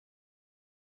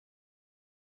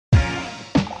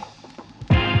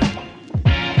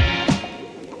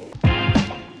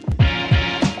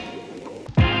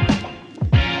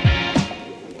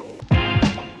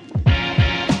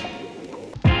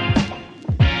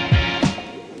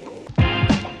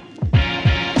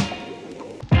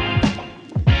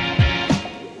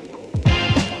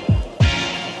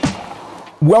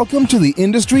Welcome to the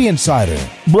Industry Insider,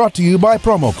 brought to you by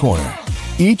Promo Corner.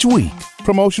 Each week,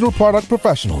 promotional product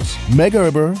professionals Meg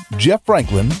Erber, Jeff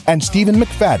Franklin, and Stephen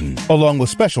McFadden, along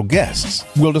with special guests,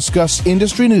 will discuss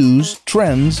industry news,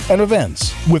 trends, and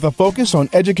events with a focus on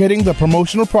educating the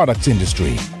promotional products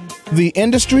industry. The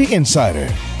Industry Insider,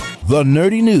 the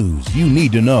nerdy news you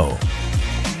need to know.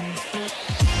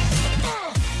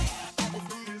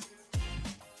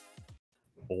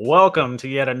 Welcome to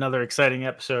yet another exciting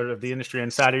episode of the Industry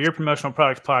Insider, your promotional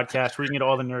products podcast, where you can get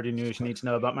all the nerdy news you need to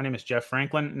know about. My name is Jeff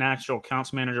Franklin, National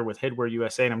Accounts Manager with Headwear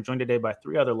USA, and I'm joined today by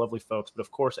three other lovely folks. But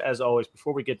of course, as always,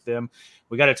 before we get to them,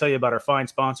 we got to tell you about our fine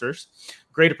sponsors.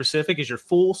 Greater Pacific is your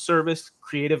full-service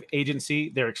creative agency.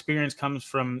 Their experience comes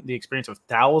from the experience of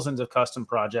thousands of custom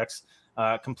projects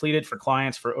completed for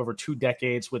clients for over 2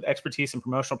 decades, with expertise in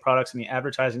promotional products in the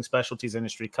advertising specialties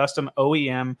industry, custom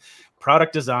OEM,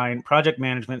 product design, project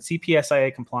management,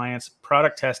 CPSIA compliance,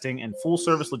 product testing, and full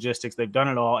service logistics. They've done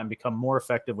it all and become more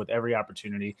effective with every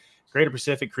opportunity. Greater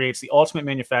Pacific creates the ultimate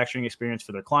manufacturing experience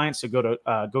for their clients. So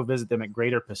go visit them at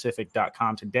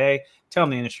greaterpacific.com today. Tell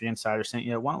them the Industry Insider sent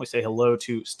you. Why don't we say hello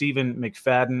to Stephen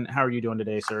McFadden? How are you doing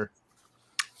today, sir?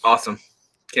 Awesome.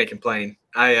 Can't complain.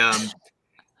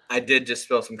 I did just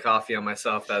spill some coffee on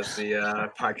myself as the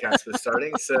podcast was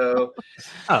starting. So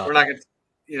we're not going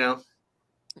to,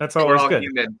 that's always we're all good.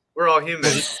 human. We're all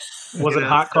human. Was it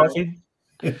hot coffee?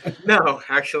 No,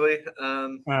 actually.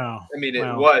 Wow. I mean, it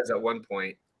was at one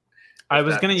point. I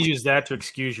was going to use that to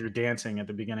excuse your dancing at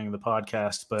the beginning of the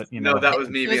podcast, but No, that was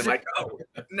me being like, oh,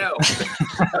 no.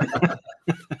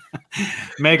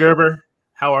 Meg Erber,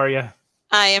 how are you?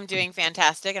 I am doing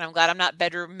fantastic, and I'm glad I'm not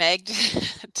bedroom Meg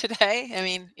today. I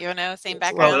mean, same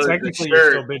background. Well, technically,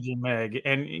 you're still Big Meg,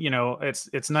 and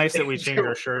it's nice that we changed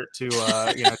our shirt to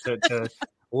to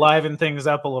liven things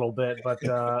up a little bit. But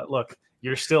look,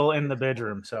 you're still in the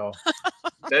bedroom, so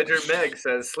bedroom Meg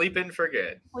says, "Sleep in for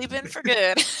good." Sleep in for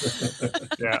good.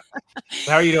 Yeah.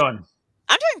 How are you doing?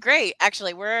 I'm doing great,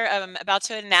 actually. We're about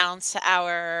to announce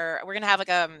we're gonna have like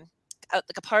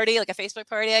a party, like a Facebook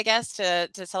party, I guess, to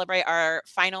celebrate our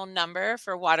final number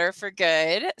for Water for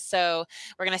Good. So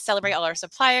we're going to celebrate all our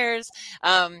suppliers.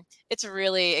 It's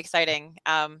really exciting.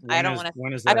 It's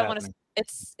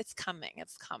coming.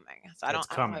 So I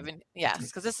don't even,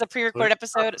 because this is a pre-recorded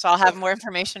episode. So I'll have more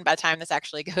information by the time this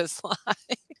actually goes live.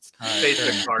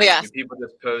 Facebook party. Yeah. People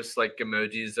just post like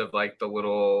emojis of like the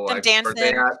little like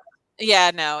birthday hat.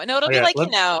 Yeah, no, it'll be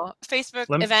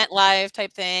Facebook event live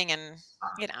type thing. And,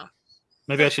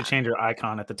 Maybe I should change your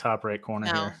icon at the top right corner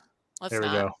here. There we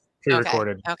go.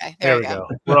 Pre-recorded. Okay. There we go.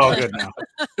 We're all good now.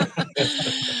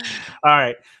 All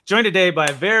right. Joined today by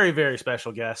a very, very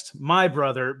special guest, my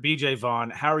brother, BJ Vaughan.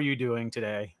 How are you doing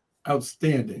today?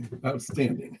 Outstanding.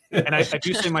 And I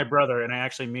do say my brother, and I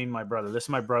actually mean my brother. This is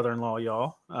my brother-in-law,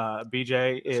 y'all.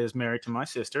 BJ is married to my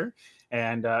sister.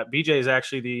 And BJ is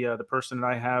actually the person that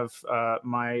I have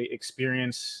my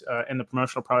experience in the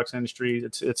promotional products industry.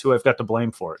 It's who I've got to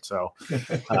blame for it. So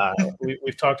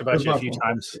we've talked about you a few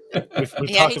times. We've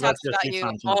talked about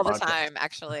you all the time,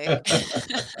 actually.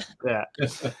 Yeah.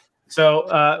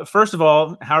 So first of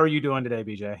all, how are you doing today,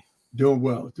 BJ? Doing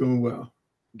well.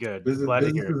 Good. Business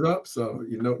is up, so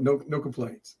no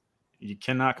complaints. You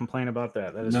cannot complain about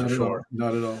that. That is for sure.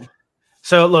 Not at all.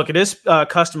 So, look, it is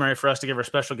customary for us to give our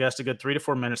special guest a good 3 to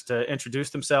 4 minutes to introduce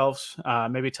themselves,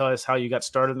 maybe tell us how you got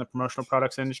started in the promotional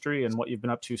products industry and what you've been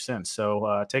up to since.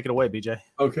 So take it away, BJ.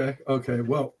 Okay.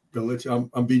 Well, I'll let you.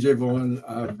 I'm BJ Vaughan.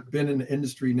 I've been in the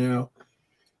industry now,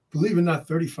 believe it or not,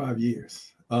 35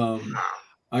 years.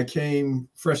 I came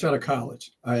fresh out of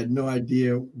college. I had no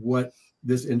idea what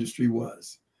this industry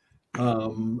was.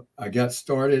 I got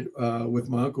started with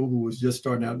my uncle, who was just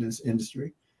starting out in this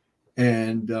industry.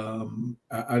 And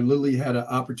I literally had an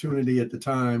opportunity at the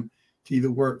time to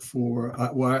either work for,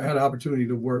 I had an opportunity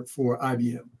to work for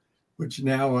IBM, which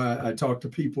now I talk to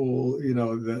people,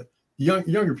 the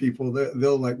younger people,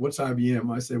 they'll like, what's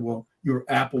IBM? I say, well, you're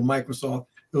Apple, Microsoft.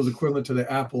 It was equivalent to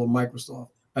the Apple of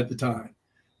Microsoft at the time.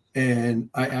 And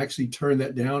I actually turned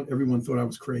that down. Everyone thought I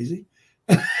was crazy.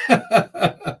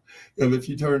 If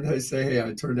you say, hey,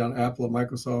 I turned down Apple or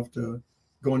Microsoft to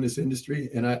go in this industry.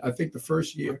 And I think the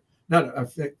first year,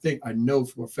 I know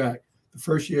for a fact, the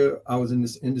first year I was in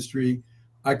this industry,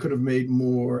 I could have made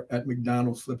more at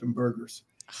McDonald's flipping burgers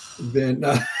than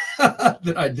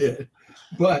I did.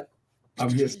 But I'm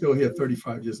still here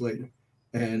 35 years later.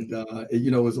 And,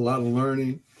 it was a lot of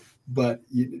learning. But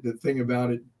the thing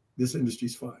about it, this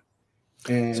industry's fun.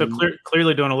 And so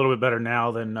clearly doing a little bit better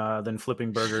now than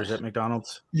flipping burgers at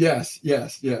McDonald's. Yes. You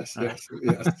know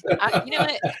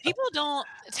what? People don't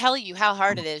tell you how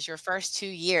hard it is your first 2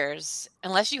 years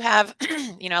unless you have,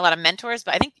 a lot of mentors.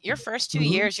 But I think your first 2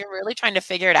 years, you're really trying to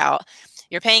figure it out.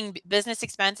 You're paying business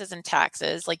expenses and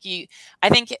taxes. I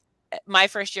think my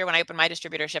first year when I opened my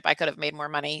distributorship, I could have made more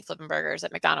money flipping burgers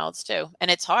at McDonald's too. And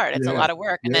it's hard. It's a lot of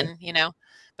work. And then,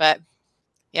 but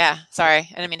yeah, sorry,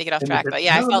 I didn't mean to get off track, but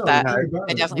yeah, I felt that.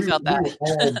 I definitely felt that. We were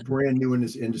all brand new in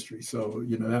this industry. So,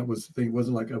 that was the thing. It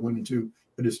wasn't like I went into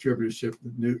a distributorship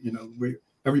that knew,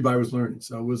 everybody was learning.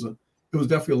 So it was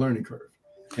definitely a learning curve.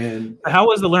 And how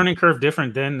was the learning curve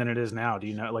different then than it is now? Do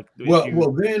you know?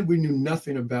 Well, then we knew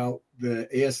nothing about the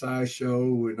ASI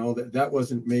show and all that. That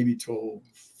wasn't maybe till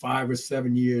 5 or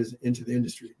 7 years into the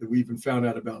industry that we even found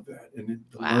out about that. And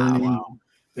the learning,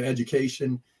 the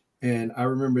education. And I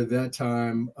remember at that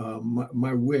time,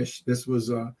 my wish, this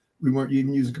was, we weren't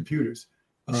even using computers.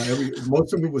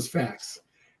 Most of it was fax.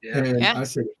 I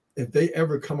said, if they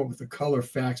ever come up with a color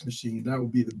fax machine, that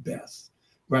would be the best.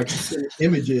 Where I can send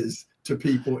images to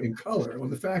people in color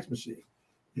on the fax machine.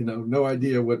 No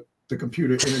idea what the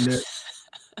computer, internet,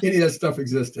 any of that stuff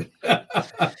existed.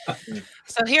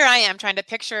 So here I am trying to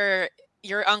picture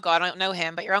your uncle. I don't know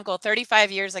him, but your uncle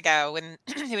 35 years ago when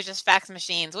it was just fax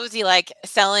machines. What was he like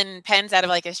selling pens out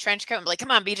of his trench coat and be like,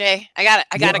 come on, BJ, I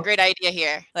got a great idea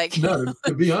here. No,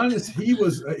 to be honest, he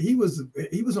was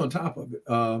on top of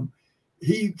it.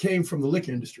 He came from the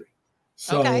liquor industry.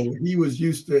 So he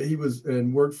was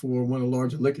and worked for one of the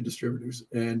larger liquor distributors.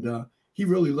 And he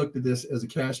really looked at this as a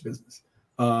cash business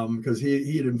because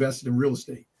he had invested in real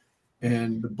estate.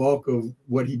 And the bulk of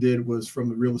what he did was from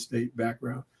the real estate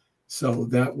background. So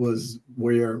that was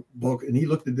where and he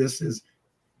looked at this as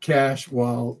cash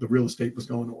while the real estate was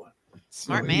going on.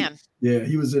 Smart man.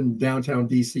 He was in downtown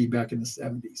DC back in the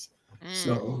 70s.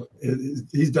 So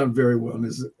he's done very well. And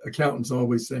his accountants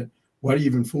always said, why do you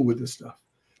even fool with this stuff?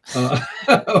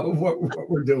 What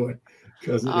we're doing.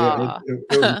 Because it was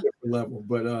a different level.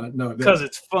 But no. Because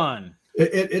it's fun.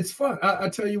 It's fun. I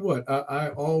tell you what,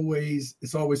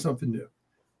 it's always something new.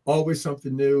 Always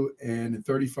something new, and in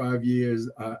 35 years,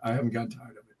 I haven't gotten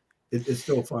tired of it. It's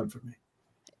still fun for me.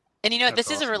 And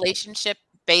this is a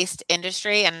relationship-based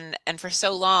industry, and for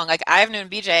so long, I've known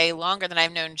BJ longer than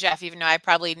I've known Jeff, even though I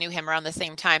probably knew him around the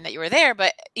same time that you were there.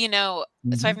 But so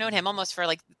I've known him almost for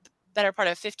the better part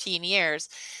of 15 years.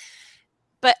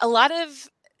 But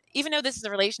even though this is a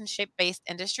relationship-based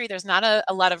industry, there's not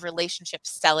a lot of relationship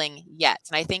selling yet.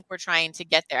 And I think we're trying to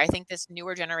get there. I think this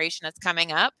newer generation that's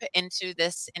coming up into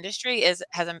this industry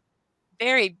has a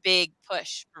very big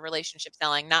push for relationship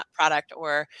selling, not product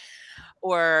or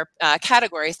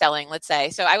category selling, let's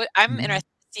say. So I'm interested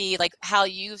to see how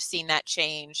you've seen that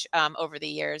change over the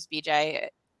years, BJ.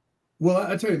 Well,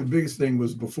 I tell you, the biggest thing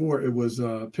was before it was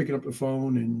picking up the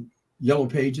phone and yellow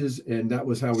pages, and that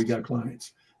was how we got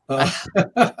clients.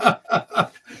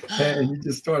 And you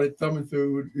just started thumbing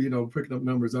through, picking up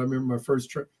numbers. I remember my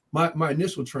first my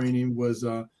initial training was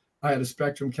I had a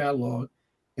Spectrum catalog,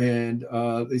 and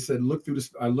they said, I looked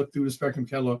through the Spectrum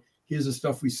catalog. Here's the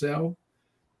stuff we sell.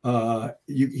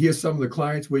 Here's some of the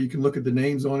clients where you can look at the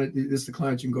names on it. This is the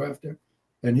clients you can go after.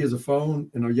 And here's a phone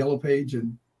and a yellow page,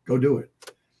 and go do it.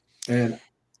 And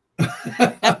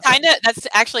that's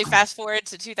actually fast forward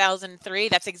to 2003.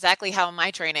 That's exactly how my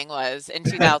training was in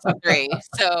 2003.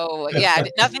 So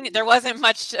there wasn't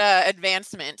much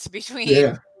advancement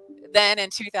between then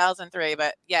and 2003,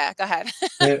 but go ahead.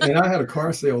 and I had a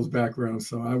car sales background.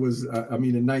 So I was,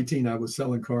 in 19, I was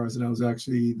selling cars, and I was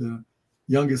actually the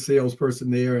youngest salesperson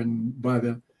there. And by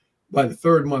the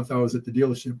third month I was at the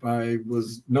dealership, I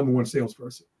was number one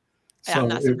salesperson. So I'm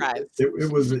not surprised.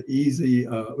 It was an easy.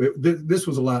 This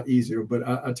was a lot easier, but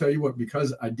I tell you what,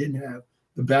 because I didn't have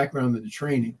the background and the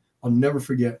training, I'll never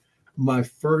forget. My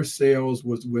first sales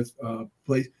was with a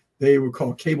place they were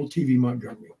called Cable TV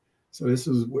Montgomery. So this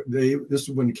is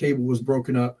when the cable was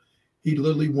broken up. He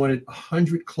literally wanted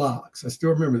 100 clocks. I still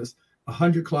remember this: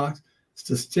 100 clocks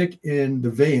to stick in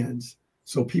the vans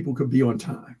so people could be on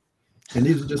time. And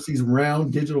these are just these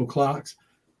round digital clocks.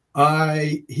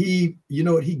 He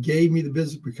gave me the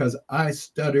business because I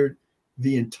stuttered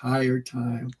the entire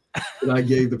time that I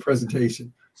gave the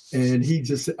presentation. And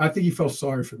I think he felt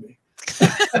sorry for me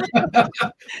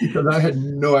because I had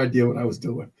no idea what I was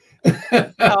doing.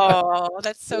 Oh,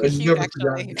 that's so cute,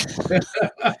 actually.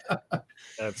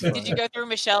 Did you go through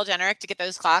Michelle Jenerick to get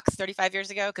those clocks 35 years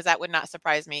ago? Because that would not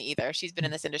surprise me either. She's been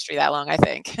in this industry that long, I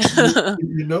think.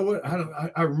 You know what?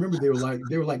 I remember they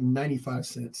were like 95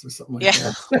 cents or something like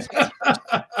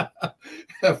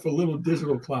that for little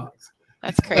digital clocks.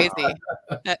 That's crazy.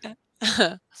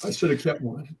 I should have kept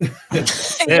one.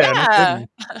 Yeah.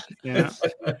 Yeah.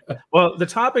 Well, the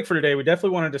topic for today, we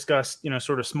definitely want to discuss,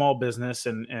 sort of small business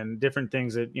and different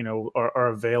things that, are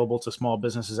available to small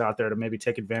businesses out there to maybe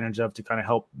take advantage of to kind of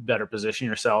help better position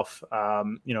yourself.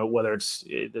 Whether it's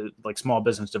like Small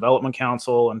Business Development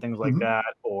Council and things like that,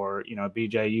 or,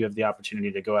 BJ, you have the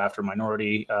opportunity to go after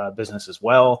minority business as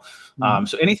well.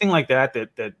 So anything like that,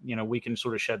 we can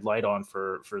sort of shed light on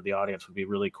for the audience would be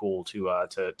really cool to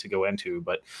go into.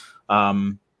 But,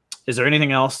 is there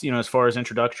anything else, as far as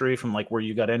introductory from like where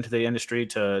you got into the industry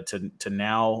to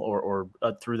now or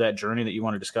through that journey that you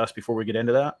want to discuss before we get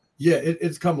into that? Yeah,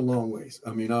 it's come a long ways.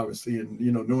 I mean, obviously, and,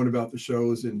 knowing about the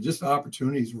shows and just the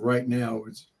opportunities right now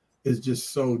is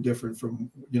just so different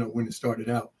from, when it started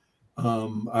out.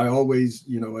 I always,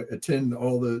 attend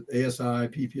all the ASI,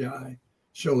 PPI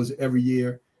shows every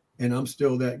year. And I'm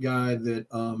still that guy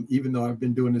that even though I've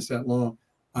been doing this that long,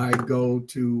 I go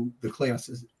to the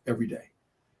classes every day.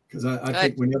 Because I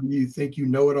think whenever you think you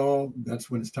know it all, that's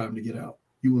when it's time to get out.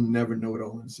 You will never know it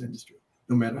all in this industry,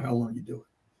 no matter how long you do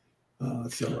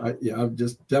it. I've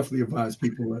just definitely advised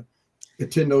people to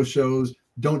attend those shows.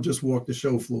 Don't just walk the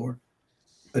show floor.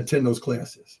 Attend those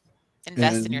classes.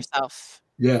 Invest in yourself.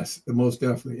 Yes, most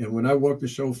definitely. And when I walk the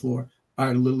show floor,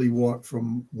 I literally walk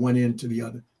from one end to the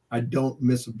other. I don't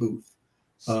miss a booth.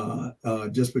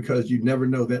 Just because you never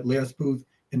know, that last booth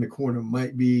in the corner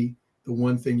might be the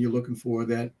one thing you're looking for,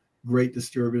 that great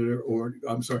distributor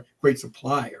great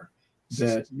supplier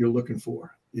that you're looking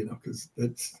for, because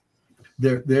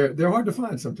they're hard to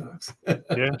find sometimes.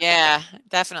 Yeah,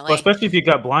 definitely. Well, especially if you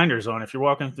got blinders on. If you're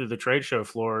walking through the trade show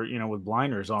floor, with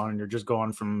blinders on, and you're just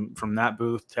going from that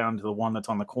booth down to the one that's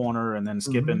on the corner, and then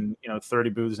skipping, 30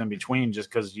 booths in between, just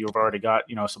because you've already got,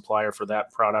 a supplier for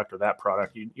that product or that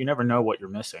product. You never know what you're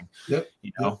missing.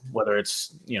 Whether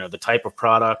it's, the type of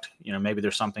product, maybe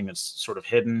there's something that's sort of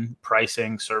hidden,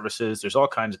 pricing, services. There's all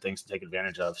kinds of things to take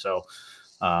advantage of. So,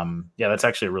 that's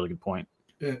actually a really good point.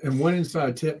 And one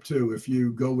inside tip too, if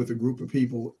you go with a group of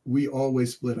people, we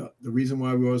always split up. The reason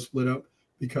why we always split up,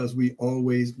 because we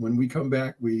always, when we come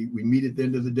back, we meet at the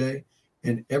end of the day,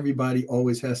 and everybody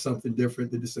always has something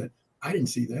different that just said, I didn't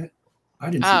see that.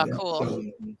 I didn't see that. Cool. So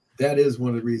that is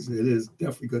one of the reasons it is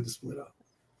definitely good to split up.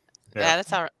 Yeah,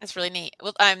 that's really neat.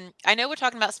 Well, I know we're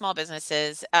talking about small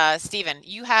businesses. Stephen,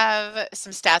 you have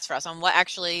some stats for us on what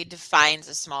actually defines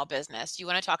a small business. Do you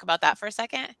want to talk about that for a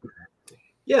second?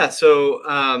 Yeah. So,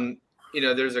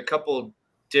 there's a couple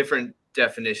different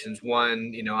definitions.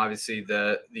 One, obviously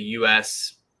the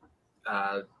U.S.,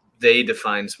 they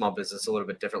define small business a little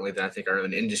bit differently than I think our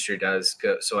own industry does.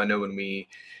 So I know when we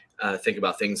think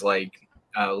about things like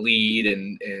LEED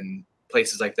and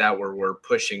places like that, where we're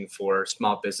pushing for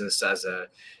small business as a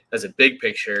big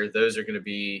picture, those are going to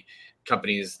be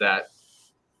companies that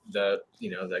I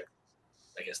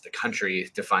guess the country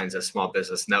defines as small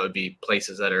business, and that would be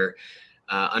places that are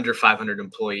under 500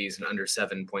 employees and under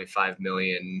 7.5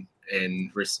 million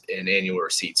in annual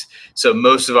receipts. So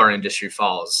most of our industry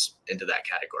falls into that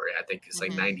category. I think it's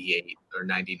like 98 or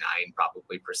 99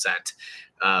 probably percent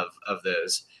of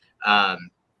those.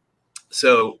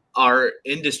 So our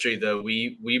industry, though,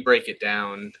 we break it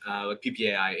down like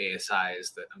PPAI, ASI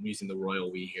is that I'm using the royal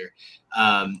we here.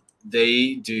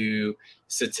 They do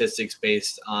statistics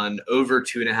based on over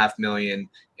 2.5 million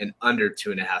and under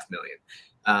 2.5 million.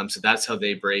 So that's how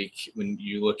they break. When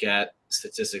you look at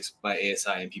statistics by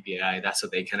ASI and PPAI, that's how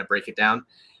they kind of break it down.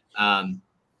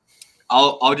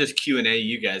 I'll just Q&A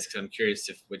you guys because I'm curious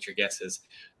what your guess is.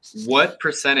 What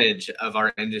percentage of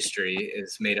our industry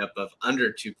is made up of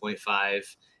under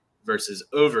 2.5 versus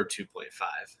over 2.5?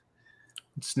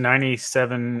 It's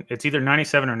 97. It's either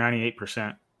 97 or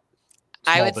 98%.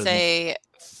 I would say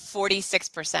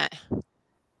 46%.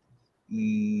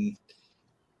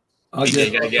 I'll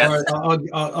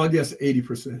guess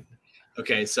 80%.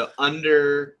 Okay, so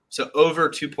over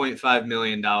 $2.5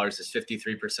 million is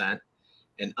 53%,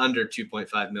 and under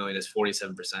 2.5 million is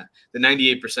 47%. The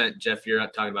 98%, Jeff, you're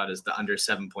talking about is the under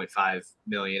 7.5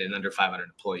 million and under 500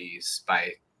 employees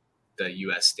by the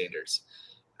U.S. standards.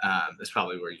 That's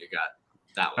probably where you got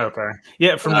that one. Okay.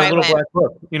 Yeah, from the little black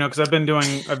book, because I've been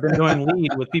doing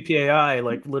LEED with PPAI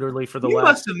like literally for the last. You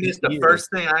must have missed the first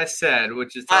thing I said,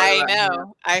 which is I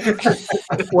know.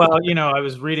 Well, I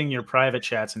was reading your private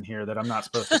chats in here that I'm not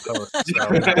supposed to post. So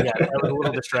I was a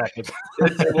little distracted.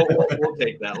 We'll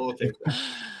take that.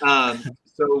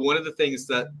 So one of the things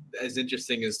that is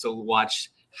interesting is to watch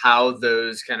how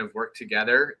those kind of work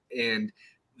together, and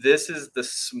this is the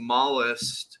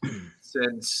smallest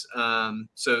since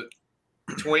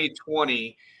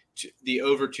 2020, the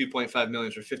over 2.5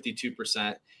 million were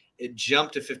 52%, it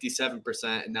jumped to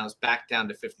 57%, and now it's back down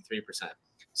to 53%.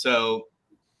 So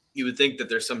you would think that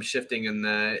there's some shifting in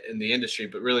the industry,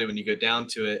 but really when you go down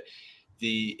to it,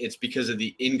 it's because of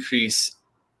the increase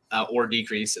or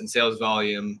decrease in sales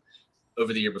volume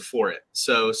over the year before it.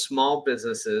 So small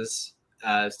businesses,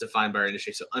 as defined by our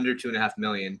industry, so under 2.5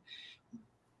 million,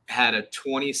 had a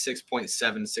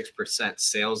 26.76%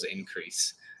 sales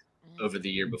increase over the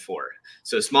year before.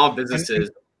 So small businesses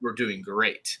were doing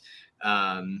great.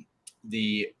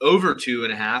 The over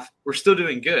 2.5, we're still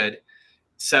doing good,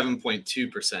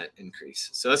 7.2% increase.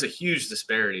 So that's a huge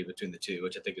disparity between the two,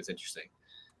 which I think is interesting.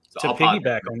 So to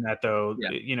piggyback on that, though,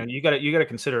 yeah. You got to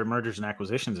consider mergers and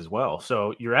acquisitions as well.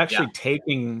 So you're actually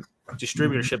taking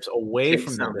distributorships away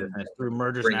from the business through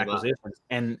mergers and acquisitions,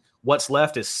 and what's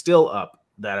left is still up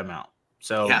that amount.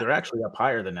 So they're actually up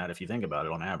higher than that if you think about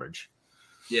it on average.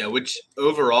 Yeah, which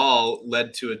overall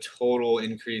led to a total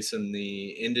increase in the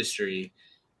industry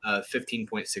of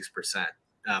 15.6%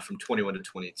 from 21 to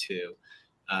 22,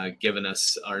 giving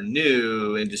us our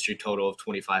new industry total of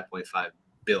 $25.5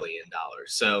 billion.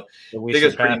 So we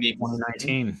surpassed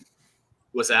 2019.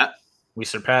 What's that? We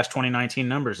surpassed 2019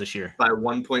 numbers this year by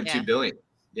 1.2 billion.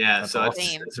 Yeah, that's so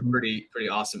awesome. it's a pretty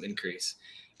awesome increase.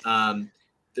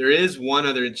 There is one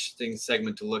other interesting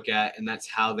segment to look at, and that's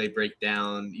how they break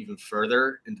down even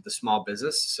further into the small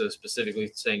business. So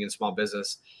specifically saying in small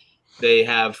business, they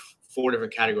have 4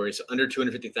 different categories: so under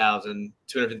 250,000,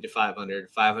 250 to 500,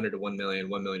 500 to 1 million,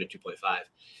 1 million to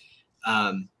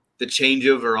 2.5. The change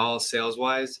overall sales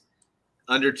wise,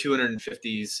 under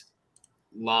 250s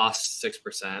lost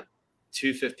 6%,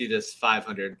 250 to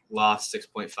 500 lost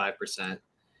 6.5%.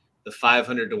 The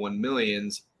 500 to 1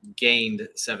 millions gained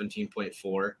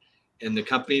 17.4, and the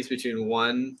companies between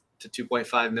 1 to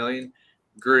 2.5 million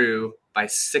grew by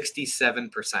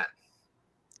 67%.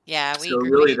 Yeah, so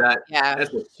really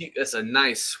that's a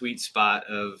nice sweet spot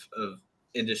of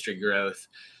industry growth,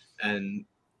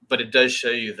 but it does show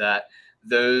you that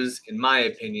those, in my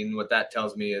opinion, what that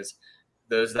tells me is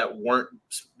those that weren't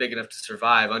big enough to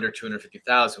survive under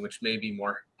 250,000, which may be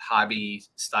more hobby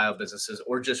style businesses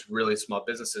or just really small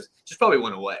businesses, just probably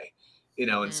went away,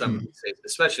 in some states,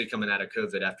 especially coming out of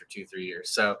COVID after 2-3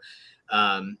 years. So,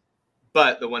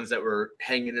 but the ones that were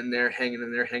hanging in there,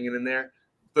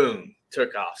 boom,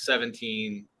 took off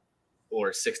 17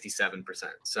 or 67%.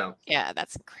 So yeah,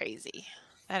 that's crazy.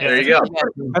 There you go.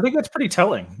 I think that's pretty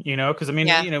telling, because when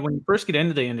you first get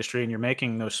into the industry and you're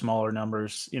making those smaller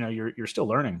numbers, you're still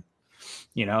learning,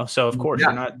 so of course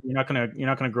you're not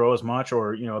going to grow as much,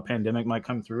 or, a pandemic might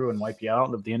come through and wipe you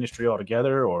out of the industry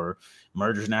altogether, or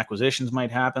mergers and acquisitions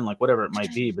might happen, like whatever it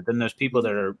might be. But then there's people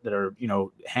that are,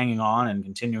 hanging on and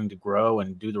continuing to grow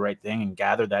and do the right thing and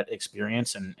gather that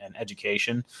experience and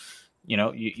education.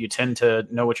 You tend to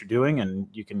know what you're doing, and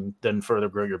you can then further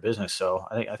grow your business. So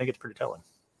I think it's pretty telling.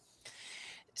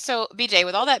 So BJ,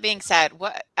 with all that being said,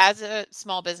 what, as a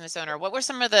small business owner, what were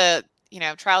some of the,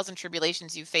 trials and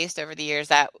tribulations you faced over the years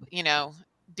that,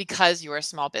 because you were a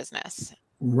small business?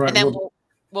 Right. And then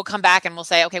we'll come back and we'll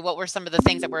say, okay, what were some of the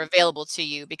things that were available to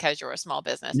you because you're a small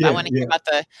business? But I want to hear about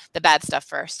the bad stuff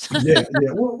first. Yeah.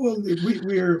 Well,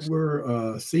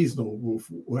 we're seasonal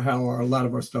with how a lot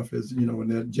of our stuff is, in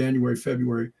that January,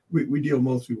 February, we deal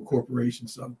mostly with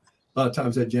corporations. So a lot of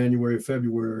times that January,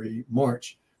 February,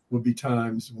 March would be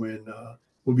times when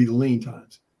would be the lean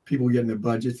times. People getting their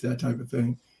budgets, that type of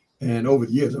thing. And over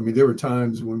the years, there were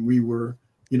times when we were,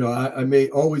 I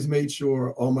always made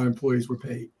sure all my employees were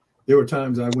paid. There were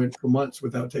times I went for months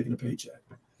without taking a paycheck.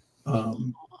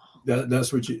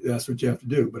 That's what you have to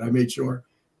do. But I made sure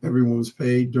everyone was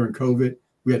paid during COVID.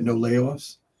 We had no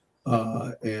layoffs.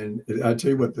 And I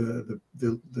tell you what, the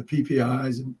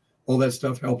PPIs and all that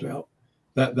stuff helped out.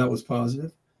 That was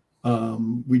positive.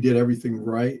 We did everything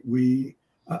right.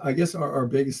 I guess our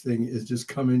biggest thing is just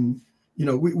coming,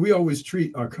 we always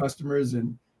treat our customers,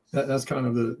 and that's kind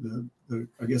of the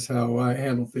I guess how I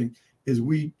handle things is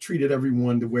we treated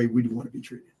everyone the way we'd want to be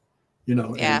treated,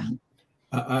 Yeah.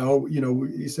 And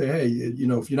you say, hey,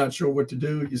 if you're not sure what to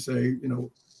do, you say,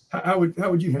 how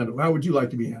would you handle? How would you like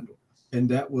to be handled? And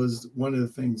that was one of the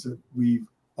things that we've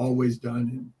always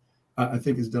done, and I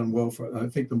think it's done well for. I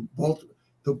think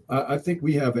I think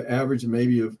we have an average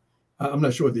maybe of, I'm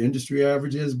not sure what the industry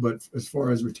average is, but as far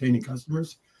as retaining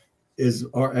customers,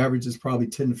 our average is probably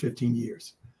 10 to 15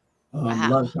 years. Wow. A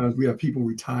lot of times we have people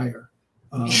retire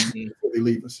before they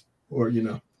leave us, or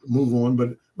move on. But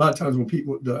a lot of times when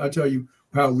people, I tell you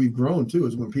how we've grown too,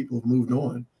 is when people have moved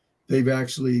on, they've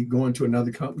actually gone to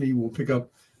another company, will pick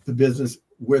up the business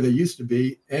where they used to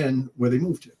be and where they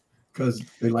moved to, because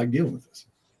they like dealing with us.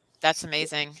 That's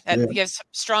amazing. Yeah. You have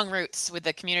strong roots with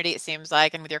the community, it seems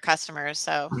like, and with your customers.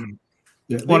 So,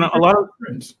 Yeah, well, a lot of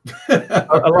friends.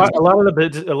 a lot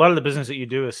of the business that you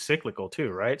do is cyclical too,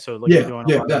 right? So like you're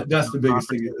doing a lot of that's the biggest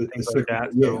thing. things like that.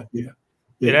 Yeah,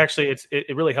 So it actually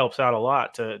it really helps out a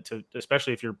lot to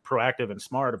especially if you're proactive and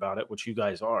smart about it, which you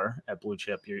guys are at Blue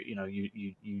Chip.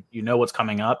 You know what's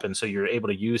coming up, and so you're able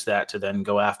to use that to then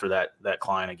go after that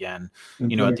client again,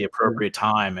 at the appropriate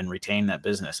time and retain that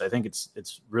business. I think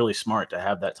it's really smart to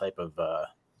have that type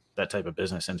of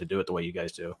business and to do it the way you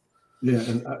guys do. Yeah,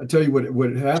 and I tell you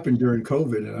what happened during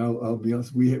COVID, and I'll be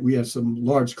honest, we had some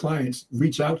large clients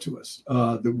reach out to us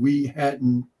that we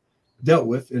hadn't dealt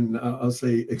with, and I'll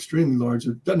say extremely large.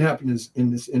 It doesn't happen in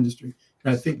this industry.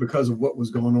 And I think because of what was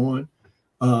going on,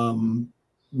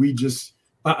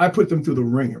 I put them through the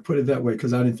ringer, put it that way,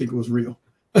 because I didn't think it was real.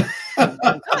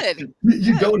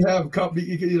 You don't have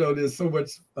company, there's so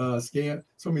much so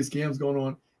many scams going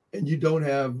on, and you don't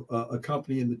have a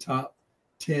company in the top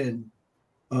 10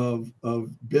 of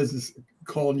business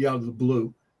calling you out of the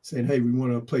blue saying, hey, we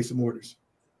want to place some orders.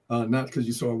 Not because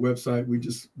you saw our website, we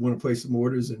just want to place some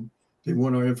orders, and they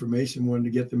want our information, wanted to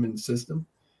get them in the system.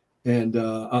 And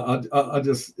I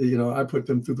just, I put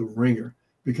them through the ringer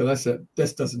because I said,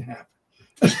 this doesn't happen.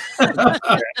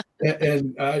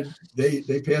 and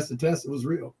they passed the test. It was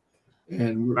real.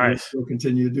 And we're still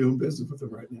continue doing business with them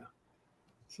right now.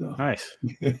 So nice.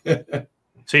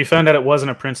 So you found out it wasn't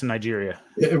a prince in Nigeria.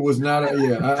 It was not.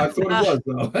 I thought it was,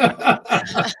 though.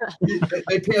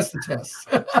 They passed the test.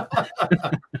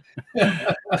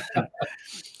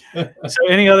 So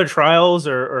any other trials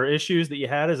or issues that you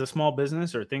had as a small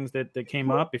business or things that came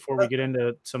up before we get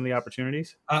into some of the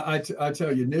opportunities? I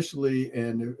tell you initially,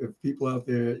 and if people out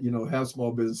there, have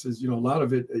small businesses, a lot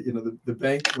of it, the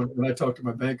bank, when I talk to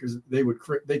my bankers, they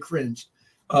cringed.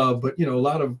 But, a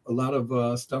lot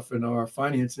of stuff in our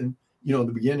financing, in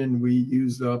the beginning,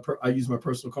 I use my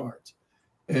personal cards.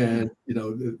 And,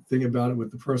 the thing about it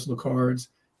with the personal cards,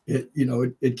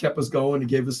 it kept us going. It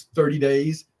gave us 30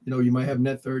 days. You might have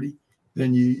net 30,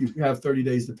 then you have 30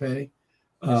 days to pay.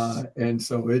 And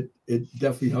so it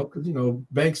definitely helped because,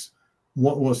 banks,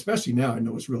 well, especially now, I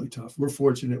know it's really tough. We're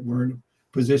fortunate. We're in a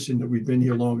position that we've been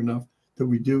here long enough that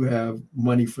we do have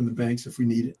money from the banks if we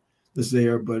need it. It's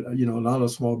there. But, a lot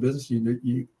of small business,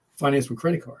 you finance with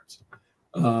credit cards.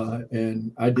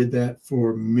 And I did that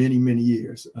for many, many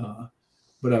years.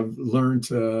 But I've learned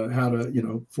how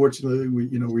to, fortunately,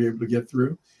 we're able to get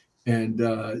through. And,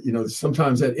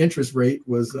 sometimes that interest rate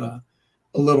was a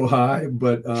little high,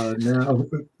 but now,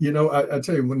 I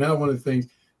tell you, now one of the things,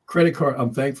 credit card,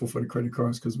 I'm thankful for the credit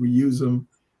cards because we use them.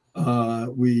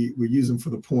 We use them for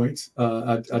the points.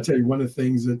 I tell you, one of the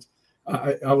things that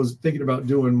I was thinking about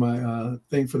doing my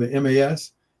thing for the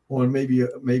MAS on maybe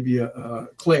a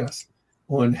class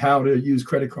on how to use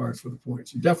credit cards for the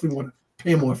points. You definitely want to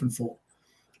pay them off in full.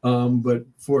 But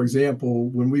for example,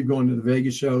 when we've gone to the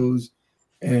Vegas shows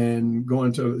and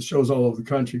going to shows all over the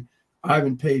country, I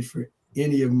haven't paid for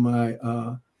any of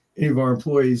our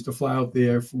employees to fly out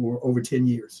there for over 10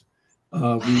 years.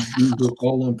 We do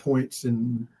all on points,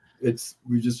 and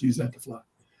we just use that to fly.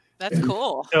 That's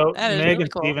cool. So that Meg really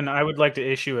and cool. Stephen, I would like to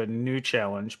issue a new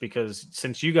challenge because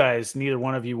since you guys, neither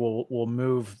one of you will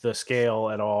move the scale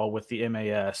at all with the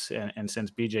MAS, and since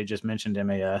BJ just mentioned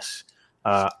MAS,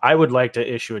 I would like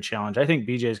to issue a challenge. I think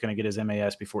BJ is going to get his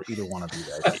MAS before either one of you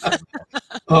guys.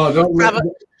 Oh, don't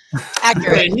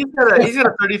accurate. He's got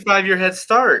a 35-year head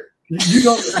start. You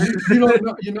don't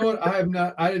know. You know what? I have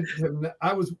not.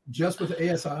 I was just with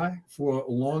the ASI for a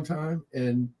long time,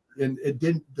 and it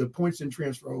didn't. The points didn't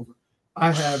transfer over.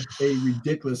 I have a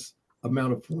ridiculous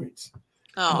amount of points.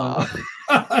 Oh,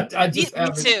 I just me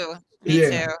too. Me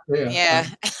too. Yeah.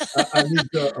 I need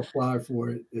to apply for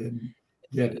it and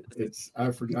get it.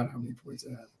 I forgot how many points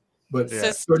I have, but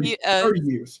So 30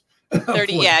 years.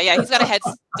 30. Yeah. He's got a head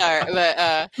start.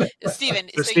 But Stephen,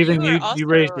 so Stephen, you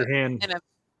raised your hand.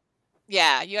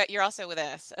 You're also with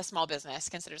a small business,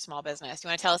 considered a small business. You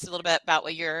want to tell us a little bit about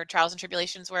what your trials and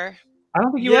tribulations were? I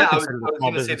don't think you are considered a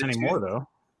small business anymore, though,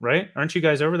 right? Aren't you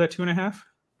guys over that 2.5?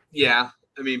 Yeah,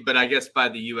 I mean, but I guess by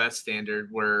the U.S. standard,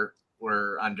 we're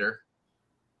under.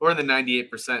 Or in the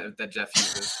 98% that Jeff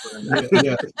uses.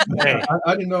 Yeah. Hey,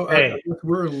 I didn't know. Hey.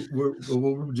 We're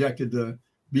projected to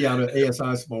be out of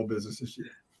ASI small business this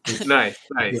year. Nice.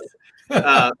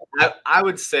 I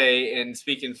would say, and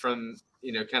speaking from,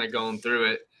 kind of going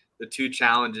through it, the two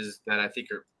challenges that I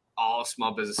think are all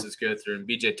small businesses go through, and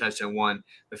BJ touched on one,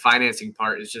 the financing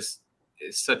part is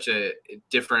such a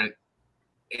different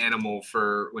animal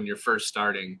for when you're first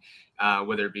starting.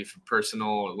 whether it be for personal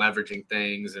or leveraging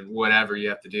things and whatever you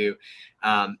have to do.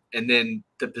 And then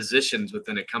the positions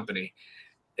within a company.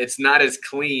 It's not as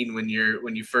clean when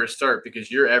you first start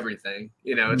because you're everything.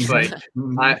 It's like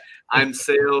I'm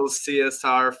sales,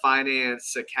 CSR,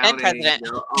 finance, And accounting, president.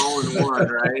 all in one,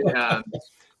 right?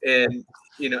 And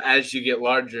as you get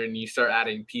larger and you start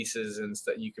adding pieces and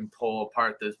stuff, you can pull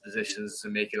apart those positions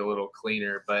and make it a little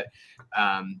cleaner. But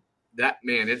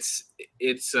it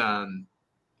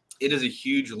is a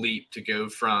huge leap to go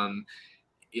from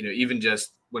even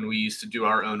just when we used to do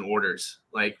our own orders,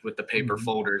 like with the paper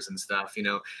folders and stuff,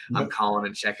 I'm calling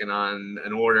and checking on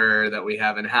an order that we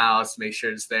have in house, make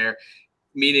sure it's there,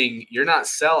 meaning you're not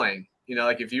selling,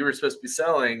 like if you were supposed to be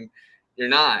selling, you're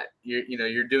not,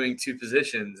 you're doing two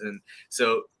positions. And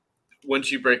so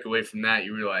once you break away from that,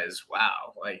 you realize,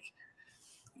 wow, like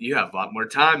you have a lot more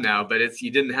time now, but you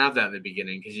didn't have that in the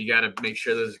beginning because you got to make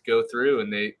sure those go through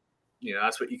and they,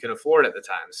 that's what you can afford at the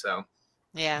time. So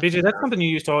yeah, BJ, that's something you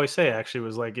used to always say. Actually,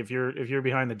 was like if you're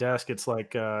behind the desk, it's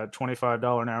like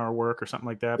 $25 an hour work or something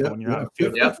like that. But when you're out,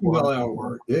 $15 hour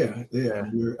work, yeah,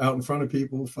 you're out in front of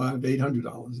people,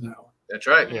 $500-800 an hour. That's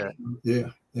right. Yeah.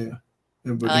 And I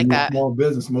like that. Small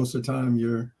business, most of the time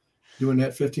you're doing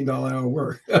that $15 hour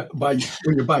work when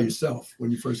you're by yourself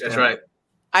when you first start. That's right.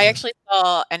 I actually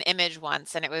saw an image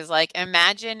once, and it was like,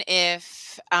 imagine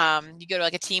if you go to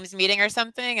like a Teams meeting or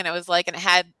something, and it was like, and it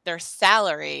had their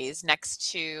salaries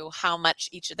next to how much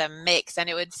each of them makes, and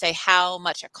it would say how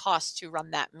much it costs to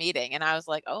run that meeting. And I was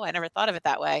like, oh, I never thought of it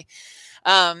that way.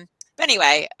 But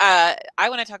anyway, I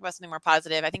want to talk about something more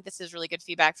positive. I think this is really good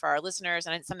feedback for our listeners,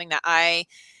 and it's something that I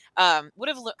would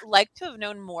have liked to have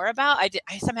known more about.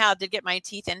 I somehow did get my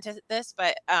teeth into this,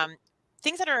 but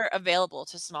things that are available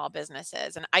to small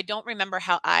businesses. And I don't remember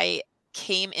how I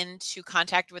came into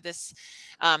contact with this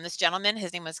gentleman.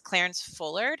 His name was Clarence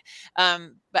Fullard.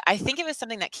 But I think it was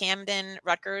something that Camden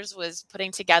Rutgers was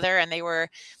putting together, and they were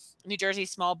New Jersey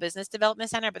Small Business Development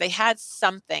Center, but they had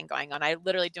something going on. I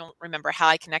literally don't remember how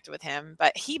I connected with him,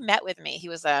 but he met with me. He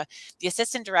was the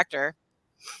assistant director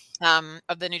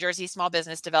of the New Jersey Small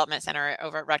Business Development Center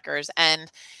over at Rutgers.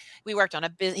 And we worked on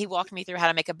he walked me through how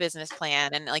to make a business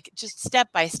plan and like just step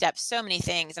by step, so many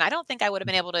things. And I don't think I would have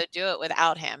been able to do it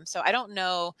without him. So I don't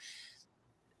know.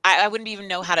 I wouldn't even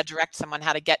know how to direct someone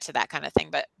how to get to that kind of thing.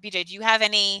 But BJ, do you have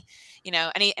anything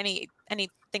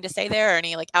to say there, or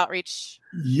any like outreach?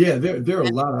 Yeah, there are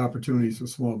a lot of opportunities for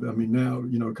small. I mean, now,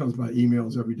 it comes by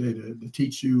emails every day to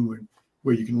teach you and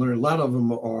where you can learn. A lot of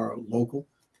them are local,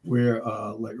 where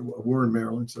like we're in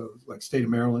Maryland, so like state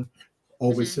of Maryland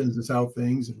always sends us out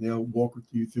things, and they'll walk with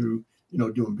you through,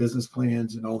 doing business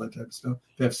plans and all that type of stuff.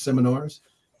 They have seminars,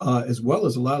 as well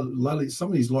as some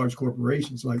of these large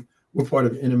corporations. Like we're part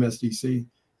of NMSDC,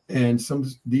 and some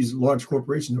of these large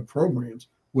corporations have programs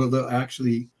where they'll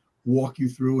actually walk you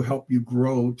through, help you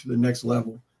grow to the next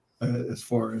level as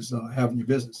far as having your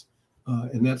business.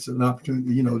 And that's an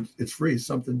opportunity. It's free. It's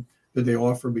something that they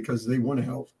offer because they want to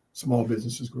help small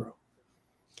businesses grow.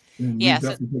 And we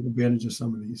definitely take advantage of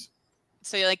some of these.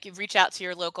 So you reach out to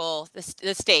your local,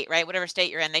 the state, right? Whatever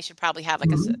state you're in, they should probably have like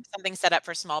something set up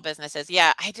for small businesses.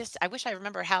 Yeah. I wish I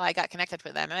remember how I got connected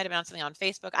with them. It might've been on something on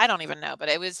Facebook. I don't even know, but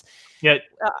it was you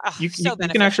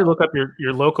can actually look up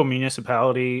your local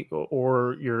municipality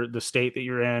or the state that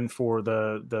you're in for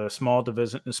the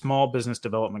small business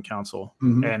development council.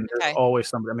 And there's always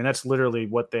somebody. I mean, that's literally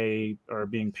what they are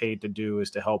being paid to do, is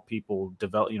to help people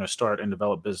develop, start and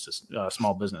develop business,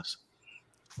 small business.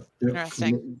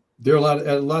 Interesting. There are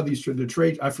a lot of these the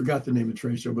trade. I forgot the name of the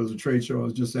trade show, but it was a trade show I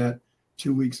was just at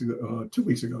 2 weeks ago. 2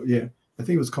 weeks ago, yeah. I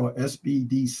think it was called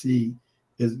SBDC,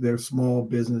 is their Small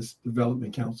Business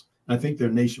Development Council. I think they're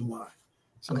nationwide.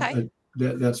 So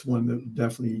that's one that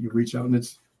definitely you reach out, and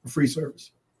it's a free service.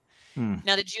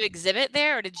 Now, did you exhibit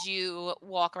there, or did you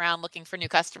walk around looking for new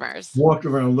customers? Walked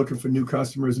around looking for new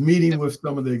customers, meeting with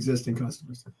some of the existing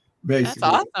customers. Basically,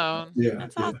 that's awesome. Yeah,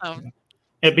 that's awesome. Yeah.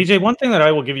 Yeah, BJ, one thing that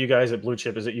I will give you guys at Blue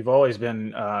Chip is that you've always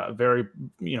been very,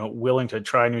 willing to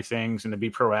try new things and to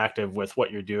be proactive with what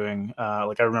you're doing.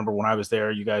 Like I remember when I was there,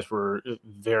 you guys were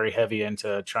very heavy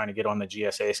into trying to get on the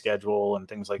GSA schedule and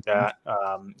things like that.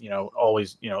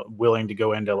 Always, willing to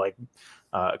go into like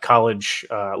college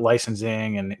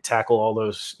licensing and tackle all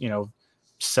those,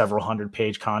 several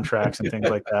 100-page contracts and things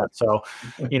like that. So,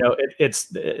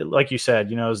 it's like you said,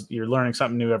 you're learning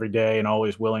something new every day and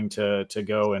always willing to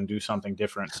go and do something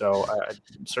different. So I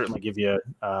certainly give you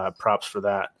props for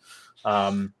that.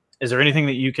 Is there anything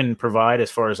that you can provide as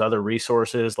far as other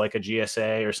resources like a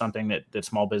GSA or something that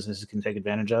small businesses can take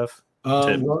advantage of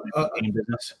to gain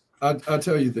business? I'll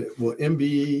tell you that. Well,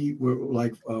 MBE,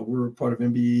 we're part of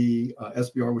MBE,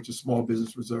 SBR, which is Small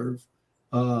Business Reserve.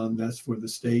 That's for the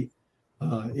state.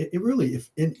 It really,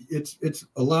 it's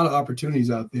a lot of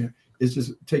opportunities out there. It's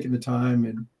just taking the time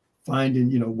and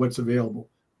finding, what's available.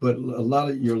 But a lot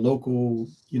of your local,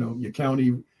 your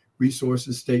county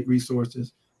resources, state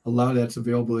resources, a lot of that's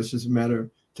available. It's just a matter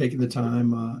of taking the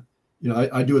time.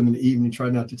 I do it in the evening, try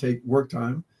not to take work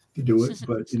time to do it,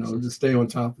 but to stay on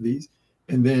top of these.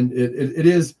 And then it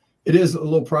is a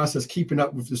little process keeping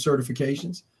up with the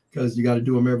certifications, because you got to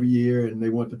do them every year, and they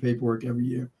want the paperwork every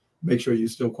year. Make sure you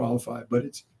still qualify, but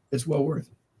it's well worth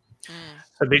it.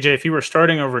 So BJ, if you were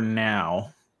starting over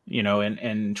now,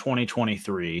 in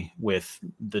 2023 with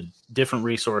the different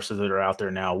resources that are out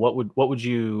there now, what would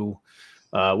you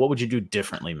do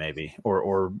differently, maybe,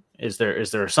 or is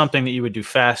there something that you would do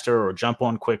faster or jump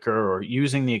on quicker, or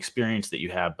using the experience that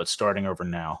you have but starting over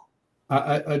now?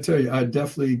 I tell you,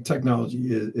 definitely technology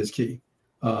is key.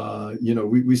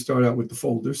 We start out with the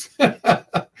folders,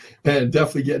 and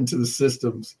definitely getting to the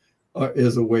systems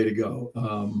is a way to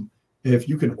go. If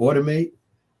you can automate,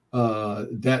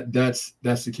 that's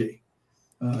the key.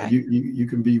 Okay. You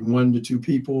can be 1 to 2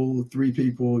 people, 3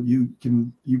 people. You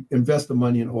invest the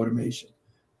money in automation,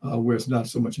 where it's not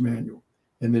so much manual,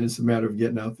 and then it's a matter of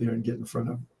getting out there and getting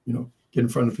in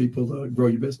front of people to grow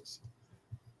your business.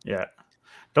 Yeah.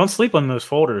 Don't sleep on those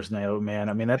folders, man.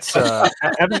 I mean, that's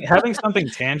having something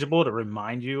tangible to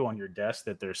remind you on your desk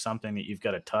that there's something that you've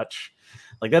got to touch.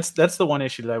 Like that's the one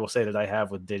issue that I will say that I have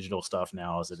with digital stuff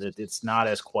now, is that it's not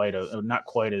quite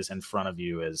as in front of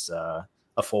you as a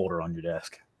folder on your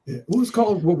desk. Yeah. Well, it's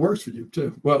called what works for you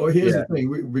too. Well, here's the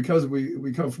thing: because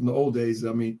we come from the old days.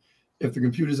 I mean, if the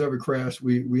computers ever crash,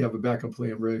 we have a backup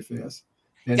plan very fast.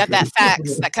 You got that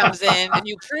fax that comes in, and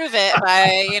you prove it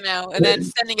by, and then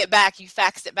sending it back. You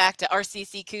faxed it back to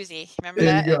RCC Koozie. Remember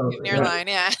that? Nearline,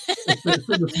 yeah. It's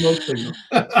the smoke signal.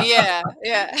 Yeah.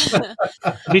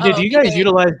 BJ, do you guys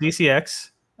utilize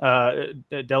DCX,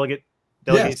 Delegate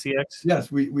CX?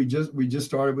 Yes, we just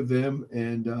started with them,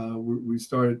 and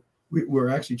we're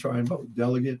actually trying both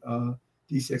Delegate,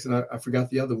 DCX, and I forgot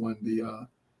the other one. There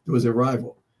was a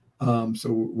rival. So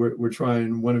we're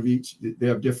trying one of each. They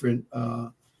have different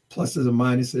pluses and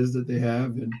minuses that they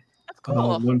have, and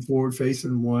cool. One forward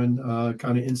facing, one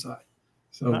kind of inside.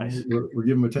 So nice. we're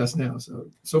giving them a test now.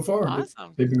 So far,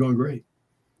 awesome. They've been going great.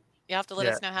 You'll have to let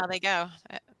us know how they go.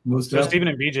 So Stephen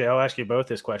and BJ, I'll ask you both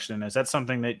this question. Is that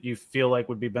something that you feel like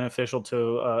would be beneficial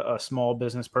to a small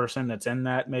business person that's in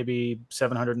that maybe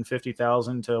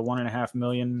 750,000 to 1.5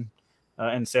 million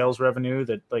in sales revenue,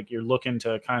 that like you're looking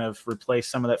to kind of replace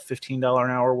some of that $15 an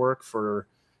hour work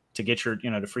to get your,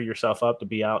 to free yourself up to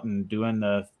be out and doing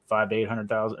the $500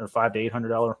 to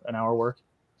 $800 an hour work?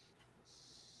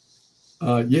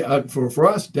 For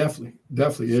us, definitely.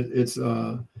 It's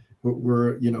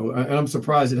we're and I'm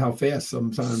surprised at how fast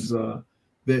sometimes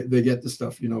they get the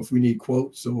stuff. If we need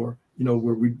quotes, or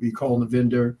where we'd be calling the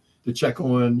vendor to check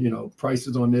on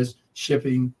prices on this,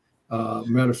 shipping.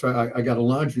 Matter of fact, I got a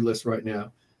laundry list right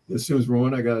now. As soon as we're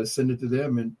on, I got to send it to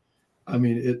them, and I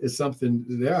mean it's something.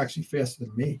 They're actually faster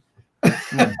than me.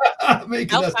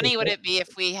 How funny would it be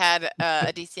if we had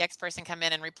a DCX person come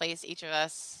in and replace each of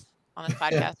us on this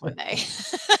podcast one day?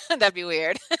 That'd be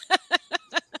weird.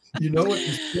 You know what?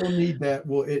 You still need that.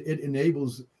 Well, it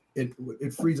enables it.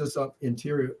 It frees us up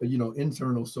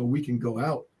internal, so we can go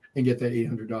out and get that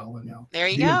 $800 an hour. There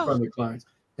you go. In front of the clients,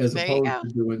 as opposed to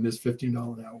doing this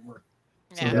 $15 an hour work.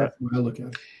 So that's what I look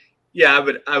at. Yeah,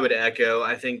 I would echo.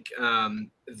 I think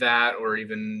that, or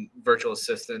even virtual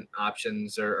assistant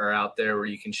options are out there, where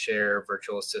you can share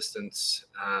virtual assistants,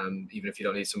 even if you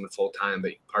don't need someone full time,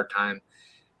 but part time.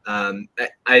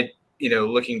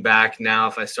 Looking back now,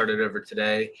 if I started over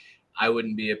today, I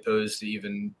wouldn't be opposed to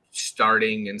even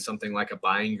starting in something like a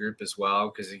buying group as well,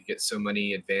 because you get so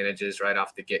many advantages right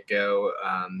off the get-go.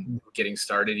 Getting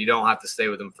started, you don't have to stay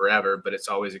with them forever, but it's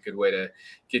always a good way to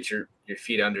get your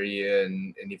feet under you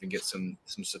and even get some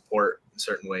support in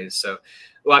certain ways. So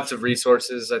lots of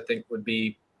resources I think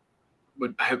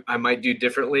I might do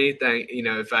differently than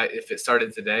if it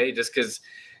started today, just because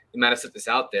the amount of stuff that's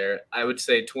out there. I would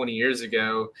say 20 years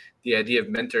ago, the idea of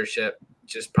mentorship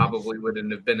just probably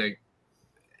wouldn't have been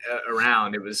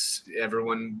around.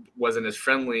 Everyone wasn't as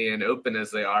friendly and open as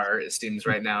they are, it seems,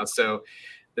 right now. So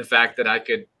the fact that I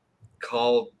could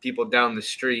call people down the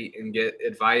street and get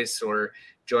advice, or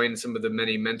join some of the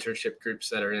many mentorship groups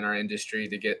that are in our industry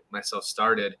to get myself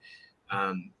started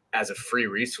as a free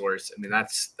resource, I mean,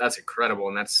 that's incredible.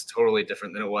 And that's totally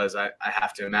different than it was, I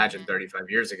have to imagine, 35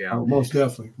 years ago. Oh, most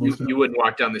definitely. You wouldn't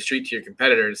walk down the street to your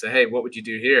competitor and say, hey, what would you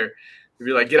do here? You'd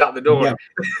be like, get out the door. Yeah.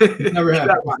 It never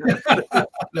happened.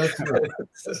 That's true.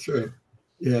 That's true.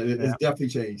 Yeah, it's definitely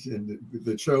changed. And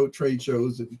the trade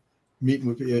shows and meeting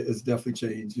with people, it's definitely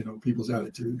changed, people's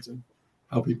attitudes and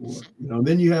how people work. And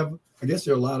then you have, I guess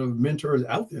there are a lot of mentors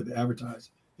out there that advertise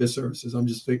their services. I'm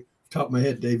just thinking, top of my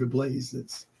head, David Blaze.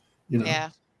 That's,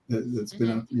 that's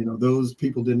been out, those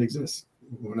people didn't exist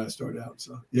when I started out.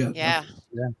 So yeah.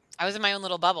 I was in my own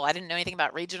little bubble. I didn't know anything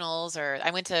about regionals, or I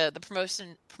went to the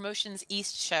Promotions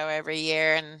East show every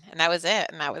year, and that was it.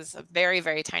 And that was a very,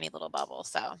 very tiny little bubble.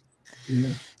 So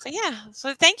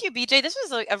thank you, BJ. This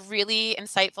was a really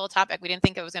insightful topic. We didn't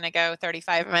think it was going to go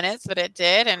 35 minutes, but it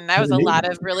did. And that was a lot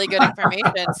of really good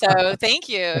information. So thank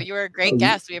you. You were a great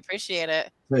guest. We appreciate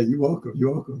it. Hey, you're welcome.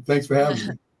 You're welcome. Thanks for having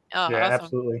me. Awesome.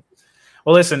 Absolutely.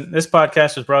 Well, listen, this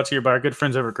podcast is brought to you by our good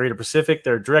friends over at Greater Pacific.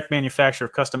 They're a direct manufacturer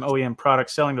of custom OEM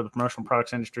products selling to the promotional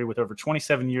products industry with over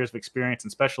 27 years of experience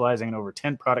and specializing in over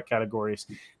 10 product categories.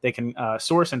 They can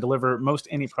source and deliver most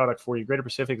any product for you. Greater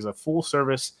Pacific is a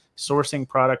full-service sourcing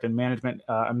product and management,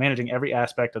 managing every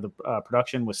aspect of the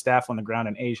production with staff on the ground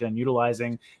in Asia and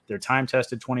utilizing their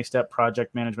time-tested 20-step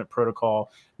project management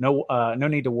protocol. No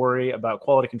need to worry about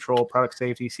quality control, product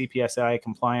safety, CPSI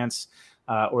compliance,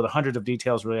 or the hundreds of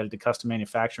details related to custom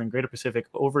manufacturing. Greater Pacific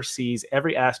oversees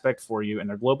every aspect for you, and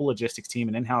their global logistics team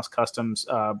and in-house customs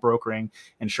brokering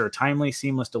ensure timely,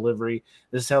 seamless delivery.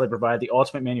 This is how they provide the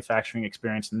ultimate manufacturing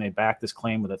experience, and they back this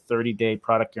claim with a 30-day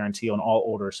product guarantee on all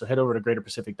orders. So head over to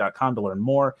greaterpacific.com to learn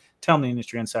more. Tell them the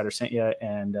Industry Insider sent you,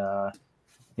 and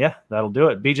that'll do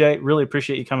it. BJ, really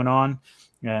appreciate you coming on,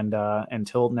 and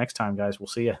until next time, guys, we'll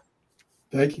see you.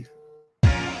 Thank you.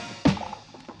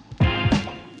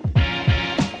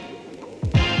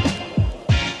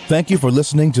 Thank you for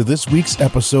listening to this week's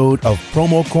episode of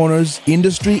Promo Corner's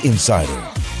Industry Insider.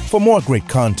 For more great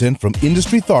content from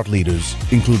industry thought leaders,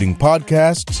 including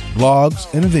podcasts,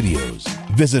 blogs, and videos,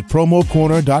 visit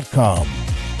promocorner.com.